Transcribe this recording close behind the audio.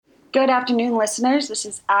Good afternoon, listeners. This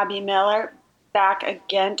is Abi Miller back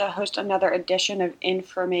again to host another edition of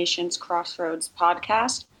Inframation's Crossroads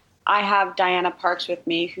podcast. I have Diana Parks with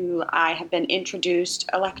me, who I have been introduced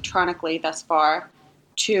electronically thus far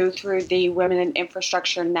to through the Women in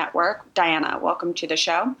Infrastructure Network. Diana, welcome to the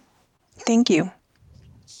show. Thank you.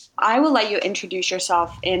 I will let you introduce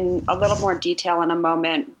yourself in a little more detail in a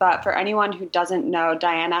moment, but for anyone who doesn't know,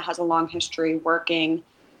 Diana has a long history working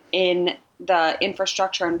in the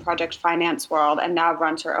infrastructure and project finance world and now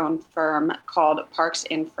runs her own firm called Parks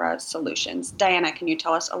Infra Solutions. Diana, can you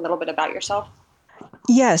tell us a little bit about yourself?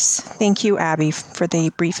 Yes, thank you, Abby, for the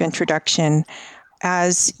brief introduction.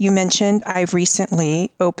 As you mentioned, I've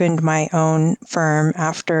recently opened my own firm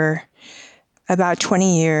after about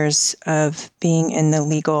 20 years of being in the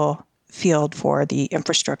legal field for the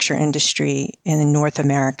infrastructure industry in North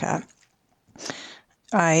America.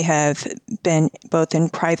 I have been both in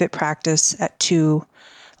private practice at two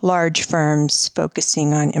large firms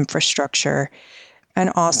focusing on infrastructure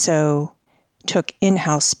and also took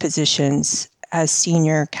in-house positions as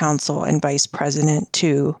senior counsel and vice president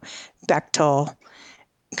to Bechtel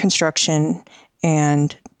Construction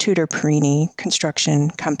and Tudor Perini construction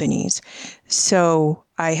companies. So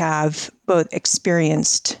I have both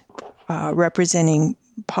experienced representing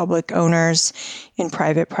public owners in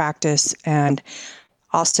private practice and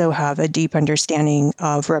also have a deep understanding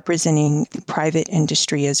of representing the private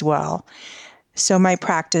industry as well. So my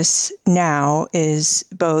practice now is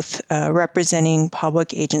both representing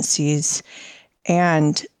public agencies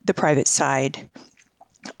and the private side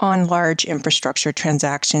on large infrastructure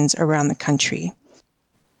transactions around the country.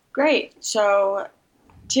 Great. So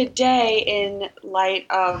today, in light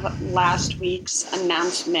of last week's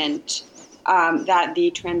announcement that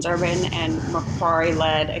the Transurban and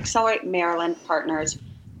Macquarie-led Accelerate Maryland partners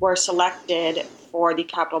were selected for the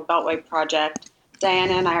Capital Beltway project,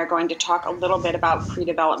 Diana and I are going to talk a little bit about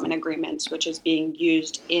pre-development agreements, which is being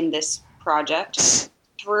used in this project.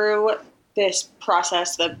 Through this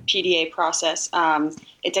process, the PDA process,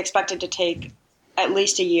 it's expected to take at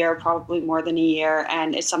least a year, probably more than a year,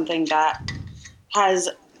 and is something that has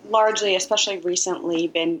largely, especially recently,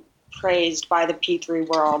 been praised by the P3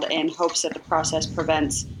 world in hopes that the process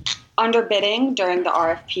prevents underbidding during the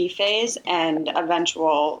RFP phase and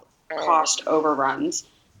eventual cost overruns.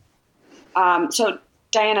 So,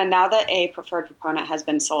 Diana, now that a preferred proponent has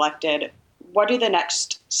been selected, what do the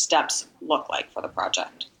next steps look like for the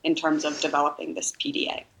project in terms of developing this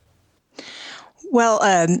PDA? Well,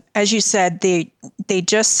 as you said, they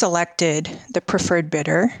just selected the preferred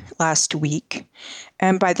bidder last week.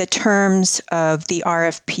 And by the terms of the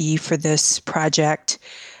RFP for this project,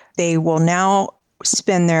 they will now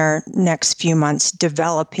spend their next few months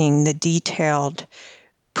developing the detailed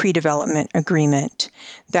pre-development agreement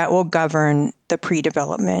that will govern the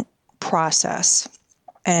pre-development process.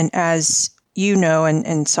 And as you know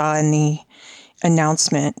and saw in the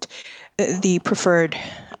announcement, the preferred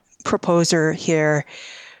proposer here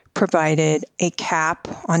provided a cap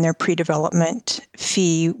on their pre-development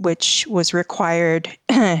fee, which was required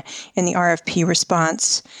in the RFP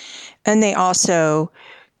response. And they also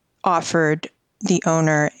offered the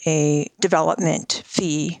owner a development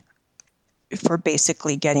fee for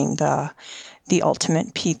basically getting the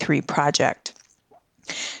ultimate P3 project.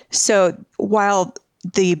 So while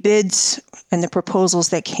the bids and the proposals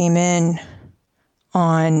that came in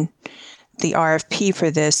on the RFP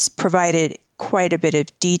for this provided quite a bit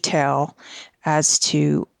of detail as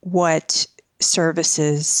to what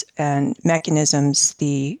services and mechanisms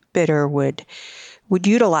the bidder would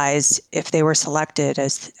utilize if they were selected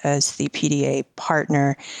as the PDA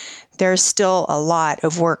partner. There's still a lot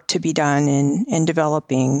of work to be done in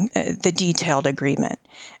developing the detailed agreement.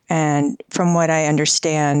 And from what I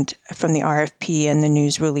understand from the RFP and the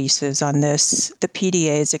news releases on this, the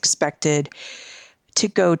PDA is expected to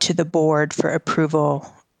go to the board for approval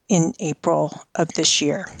in April of this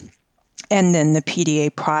year. And then the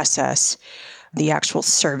PDA process, the actual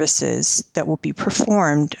services that will be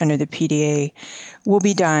performed under the PDA, will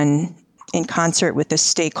be done in concert with the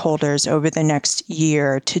stakeholders over the next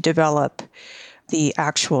year to develop the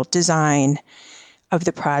actual design of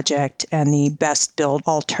the project and the best build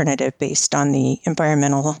alternative based on the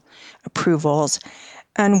environmental approvals,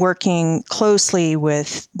 and working closely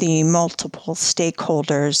with the multiple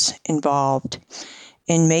stakeholders involved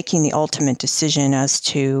in making the ultimate decision as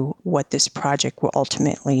to what this project will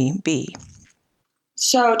ultimately be.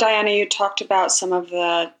 So, Diana, you talked about some of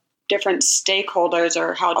the different stakeholders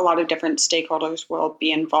or how a lot of different stakeholders will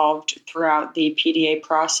be involved throughout the PDA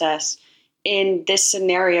process. In this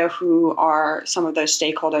scenario, who are some of those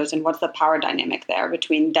stakeholders and what's the power dynamic there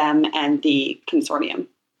between them and the consortium?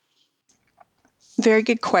 Very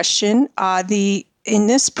good question. In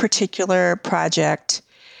this particular project,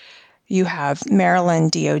 you have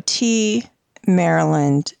Maryland DOT,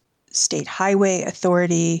 Maryland State Highway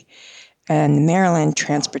Authority, and Maryland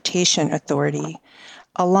Transportation Authority,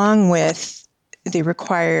 along with the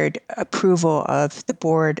required approval of the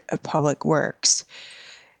Board of Public Works.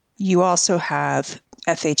 You also have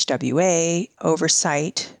FHWA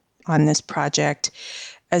oversight on this project,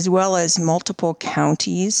 as well as multiple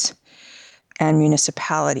counties and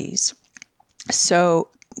municipalities. So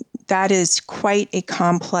that is quite a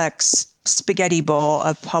complex spaghetti bowl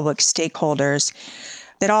of public stakeholders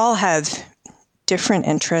that all have different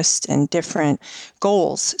interests and different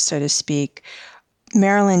goals, so to speak.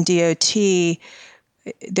 Maryland DOT,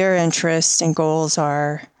 their interests and goals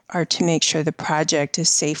are to make sure the project is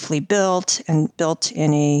safely built and built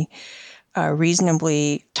in a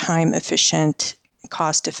reasonably time-efficient,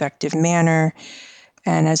 cost-effective manner.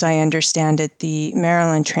 And as I understand it, the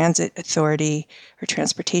Maryland Transit Authority or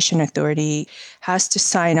Transportation Authority has to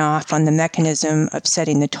sign off on the mechanism of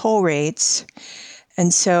setting the toll rates.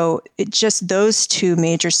 And so just those two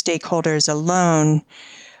major stakeholders alone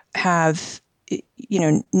have,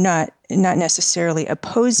 not necessarily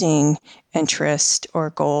opposing interest or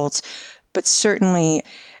goals, but certainly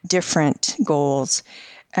different goals.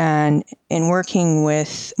 And in working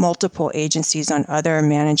with multiple agencies on other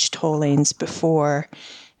managed toll lanes before,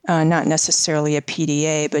 not necessarily a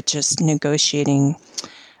PDA, but just negotiating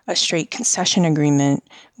a straight concession agreement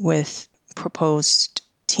with proposed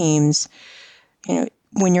teams,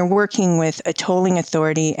 when you're working with a tolling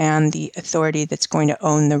authority and the authority that's going to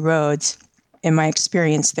own the roads, in my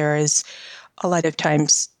experience, there is a lot of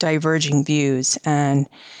times diverging views. And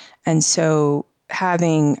so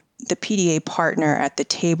having the PDA partner at the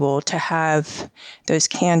table to have those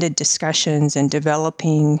candid discussions and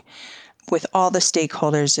developing with all the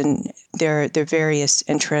stakeholders and their various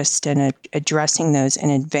interests and addressing those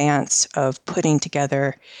in advance of putting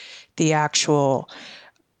together the actual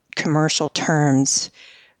commercial terms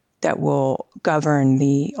that will govern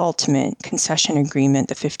the ultimate concession agreement,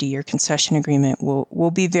 the 50-year concession agreement,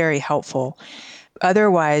 will be very helpful.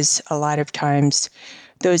 Otherwise, a lot of times,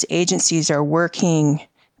 those agencies are working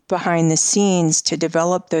behind the scenes to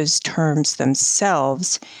develop those terms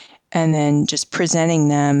themselves and then just presenting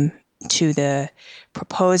them to the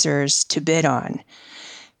proposers to bid on.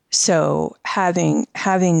 So having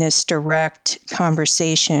this direct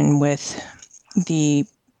conversation with the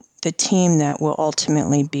team that will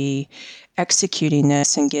ultimately be executing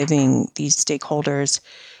this and giving these stakeholders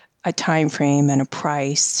a time frame and a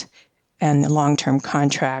price and the long-term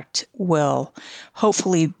contract will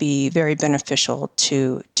hopefully be very beneficial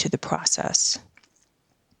to the process.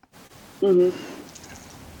 Mm-hmm.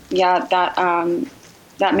 Yeah,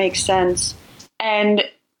 that makes sense. And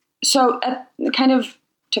so kind of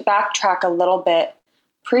to backtrack a little bit,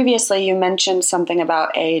 previously you mentioned something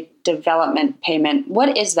about a development payment.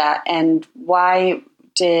 What is that, and why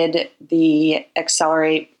did the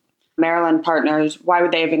Accelerate Maryland partners, why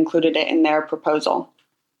would they have included it in their proposal?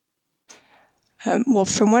 Well,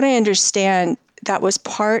 from what I understand, that was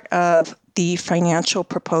part of the financial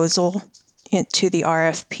proposal to the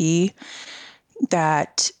RFP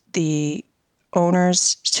that the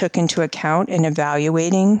owners took into account in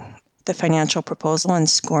evaluating the financial proposal and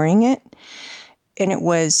scoring it. And it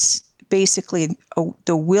was basically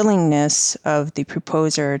the willingness of the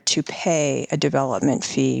proposer to pay a development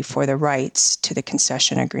fee for the rights to the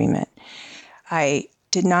concession agreement. I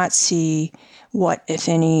did not see what, if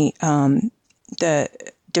any, the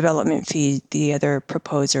development fee the other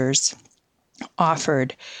proposers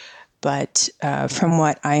offered. But from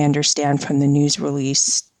what I understand from the news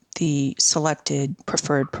release, the selected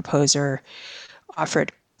preferred proposer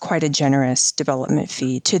offered quite a generous development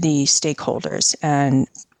fee to the stakeholders. And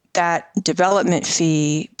that development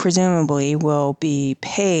fee presumably will be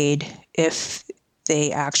paid if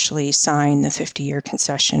they actually sign the 50-year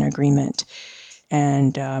concession agreement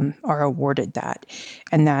and are awarded that.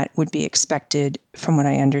 And that would be expected, from what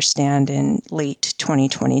I understand, in late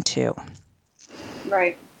 2022.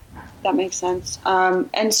 Right. That makes sense.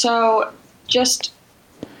 And so just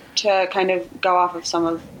to kind of go off of some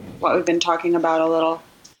of what we've been talking about a little,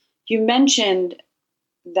 you mentioned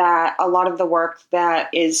that a lot of the work that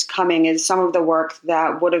is coming is some of the work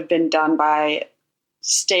that would have been done by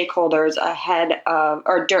stakeholders ahead of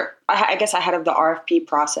the RFP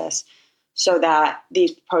process, so that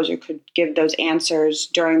these proposers could give those answers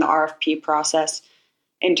during the RFP process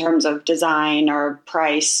in terms of design or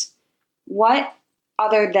price. What,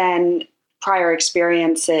 other than prior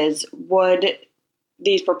experiences, would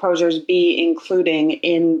these proposers be including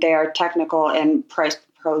in their technical and price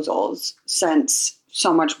proposals, since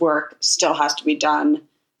so much work still has to be done?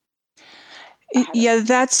 Yeah,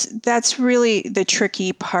 that's really the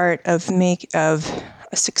tricky part of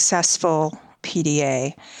a successful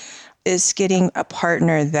PDA, is getting a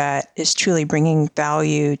partner that is truly bringing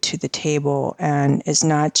value to the table and is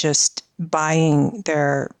not just buying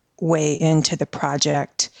their way into the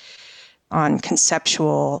project on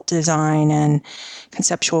conceptual design and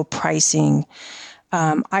conceptual pricing.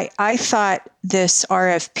 I thought this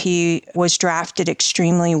RFP was drafted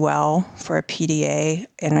extremely well for a PDA,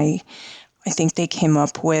 and I think they came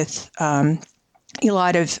up with a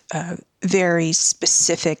lot of very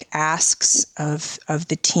specific asks of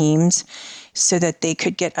the teams so that they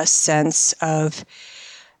could get a sense of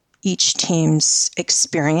each team's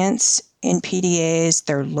experience in PDAs,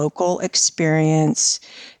 their local experience,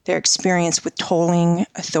 their experience with tolling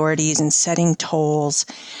authorities and setting tolls.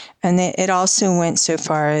 And it also went so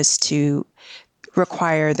far as to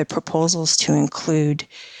require the proposals to include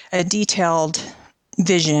a detailed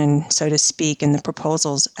vision, so to speak, in the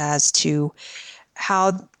proposals as to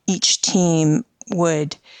how each team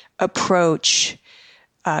would approach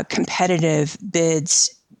competitive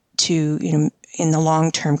bids to, in the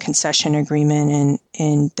long-term concession agreement and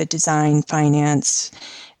in the design, finance,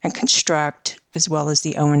 and construct, as well as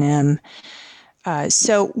the O&M.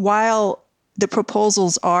 So while the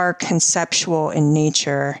proposals are conceptual in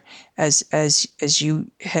nature, as you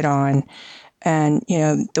hit on, and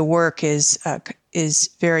the work is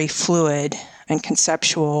very fluid and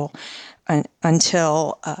conceptual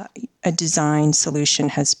until a design solution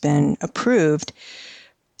has been approved.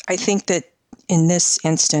 I think that in this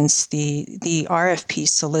instance, the RFP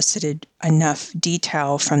solicited enough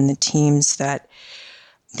detail from the teams that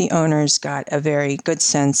the owners got a very good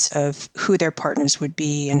sense of who their partners would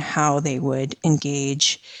be and how they would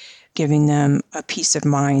engage, giving them a peace of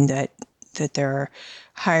mind that they're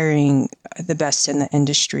hiring the best in the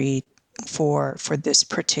industry for this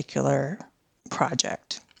particular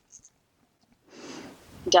project.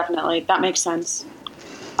 Definitely, that makes sense.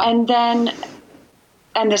 And then,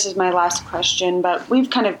 and this is my last question, but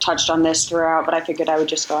we've kind of touched on this throughout, but I figured I would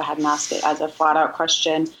just go ahead and ask it as a flat out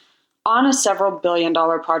question. On a several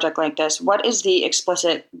billion-dollar project like this, what is the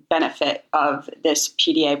explicit benefit of this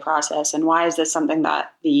PDA process, and why is this something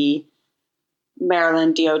that the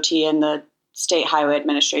Maryland DOT and the State Highway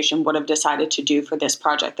Administration would have decided to do for this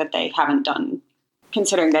project that they haven't done,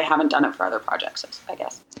 considering they haven't done it for other projects, I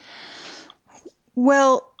guess?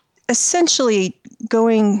 Well, essentially,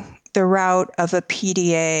 going the route of a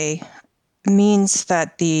PDA means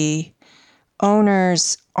that the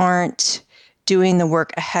owners aren't doing the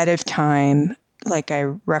work ahead of time, like I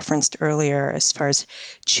referenced earlier, as far as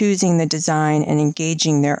choosing the design and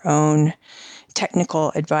engaging their own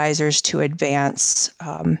technical advisors to advance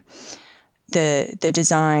the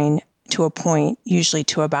design to a point, usually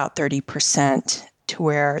to about 30%, to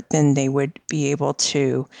where then they would be able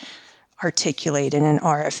to articulate in an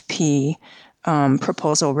RFP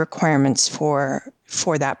proposal requirements for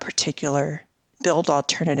that particular build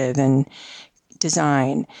alternative and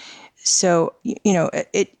design. So,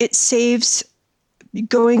 it saves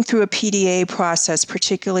going through a PDA process,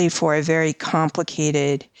 particularly for a very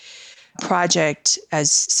complicated project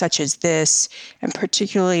such as this, and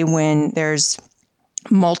particularly when there's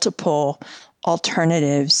multiple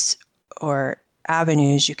alternatives or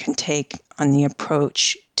avenues you can take on the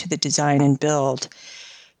approach to the design and build.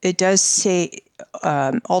 It does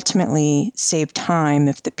ultimately save time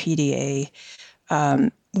if the PDA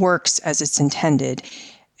works as it's intended,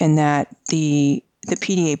 in that the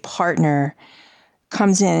PDA partner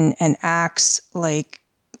comes in and acts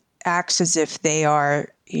as if they are,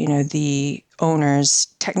 the owner's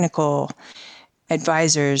technical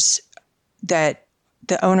advisors that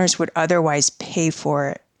the owners would otherwise pay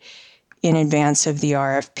for in advance of the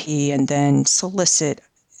RFP and then solicit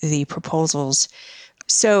the proposals.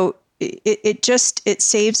 So it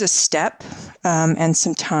saves a step and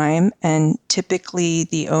some time, and typically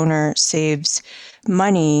the owner saves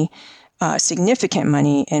money, significant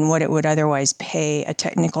money, in what it would otherwise pay a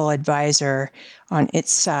technical advisor on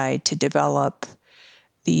its side to develop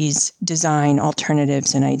these design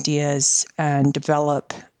alternatives and ideas and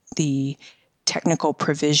develop the technical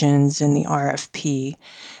provisions in the RFP.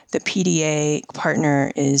 The PDA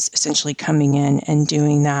partner is essentially coming in and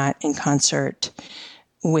doing that in concert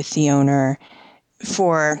with the owner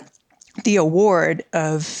for the award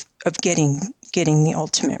of getting the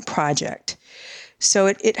ultimate project. So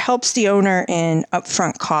it helps the owner in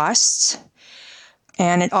upfront costs,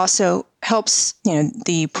 and it also helps,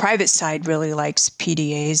 the private side really likes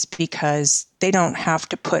PDAs because they don't have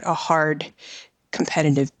to put a hard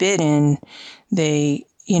competitive bid in. They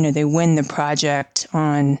they win the project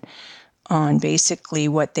on basically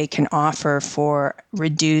what they can offer for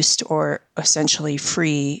reduced or essentially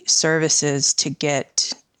free services to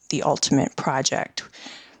get the ultimate project.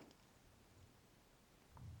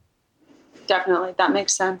 Definitely, that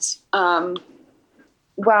makes sense.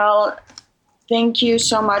 Well, thank you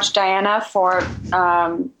so much, Diana, for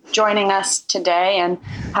joining us today and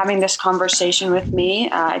having this conversation with me.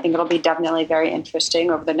 I think it'll be definitely very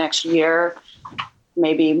interesting over the next year,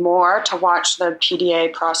 maybe more, to watch the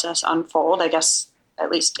PDA process unfold, I guess,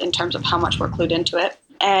 at least in terms of how much we're clued into it.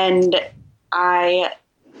 And I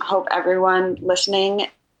hope everyone listening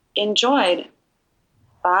enjoyed.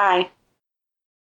 Bye.